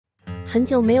很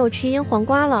久没有吃腌黄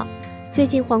瓜了，最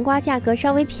近黄瓜价格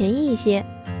稍微便宜一些，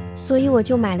所以我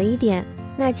就买了一点。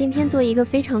那今天做一个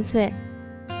非常脆，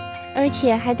而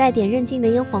且还带点韧劲的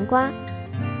腌黄瓜。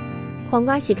黄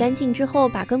瓜洗干净之后，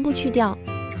把根部去掉，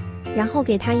然后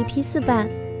给它一劈4瓣，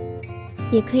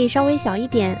也可以稍微小一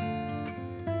点，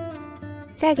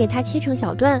再给它切成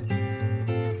小段。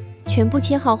全部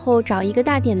切好后，找一个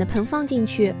大点的盆放进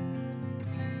去。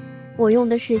我用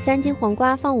的是3斤黄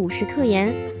瓜，放50克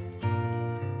盐，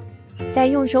再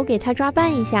用手给它抓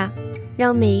拌一下，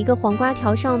让每一个黄瓜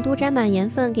条上都沾满盐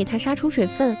分，给它杀出水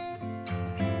分。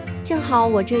正好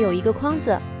我这有一个筐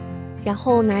子，然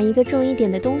后拿一个重一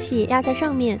点的东西压在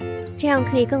上面，这样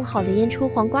可以更好的腌出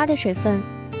黄瓜的水分。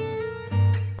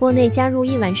锅内加入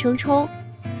1碗生抽、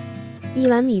1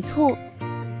碗米醋、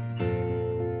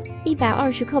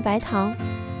120克白糖、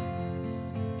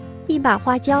1把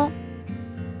花椒，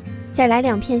再来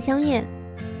2片香叶。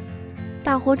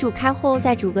大火煮开后，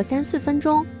再煮个3-4分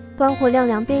钟，关火晾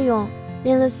凉备用。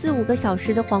腌了4-5个小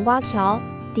时的黄瓜条，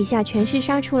底下全是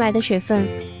杀出来的水分。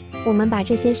我们把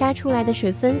这些杀出来的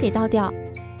水分给倒掉，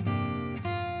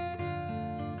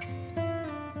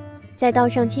再倒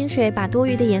上清水，把多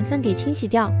余的盐分给清洗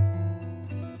掉，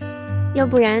要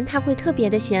不然它会特别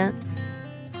的咸。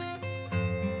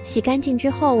洗干净之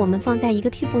后，我们放在一个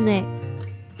屉布内，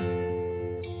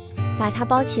把它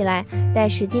包起来，再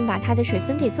使劲把它的水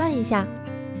分给攥一下。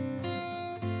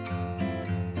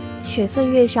水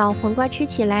分越少，黄瓜吃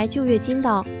起来就越筋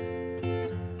道。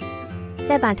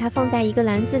再把它放在一个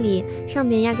篮子里，上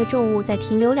面压个重物，再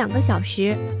停留2个小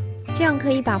时，这样可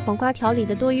以把黄瓜条里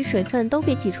的多余水分都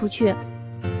给挤出去。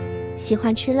喜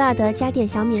欢吃辣的加点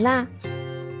小米辣，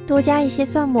多加一些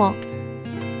蒜末，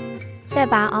再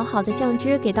把熬好的酱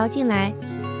汁给倒进来，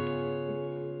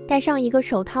戴上一个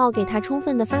手套，给它充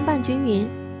分的翻拌均匀。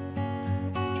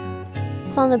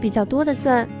放了比较多的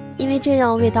蒜，因为这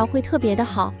样味道会特别的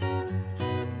好。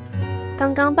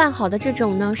刚刚拌好的这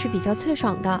种呢是比较脆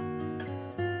爽的，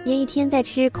腌1天再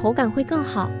吃口感会更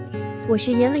好。我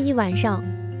是腌了1晚上，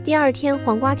第2天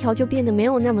黄瓜条就变得没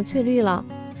有那么翠绿了，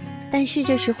但是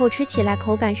这时候吃起来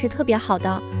口感是特别好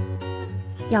的。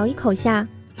咬一口下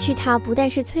去，它不但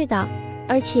是脆的，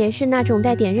而且是那种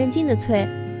带点韧劲的脆，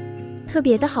特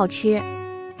别的好吃。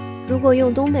如果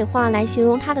用东北话来形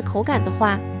容它的口感的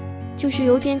话，就是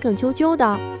有点梗啾啾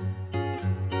的。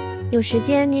有时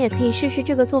间你也可以试试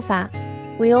这个做法，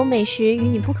唯有美食与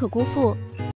你不可辜负。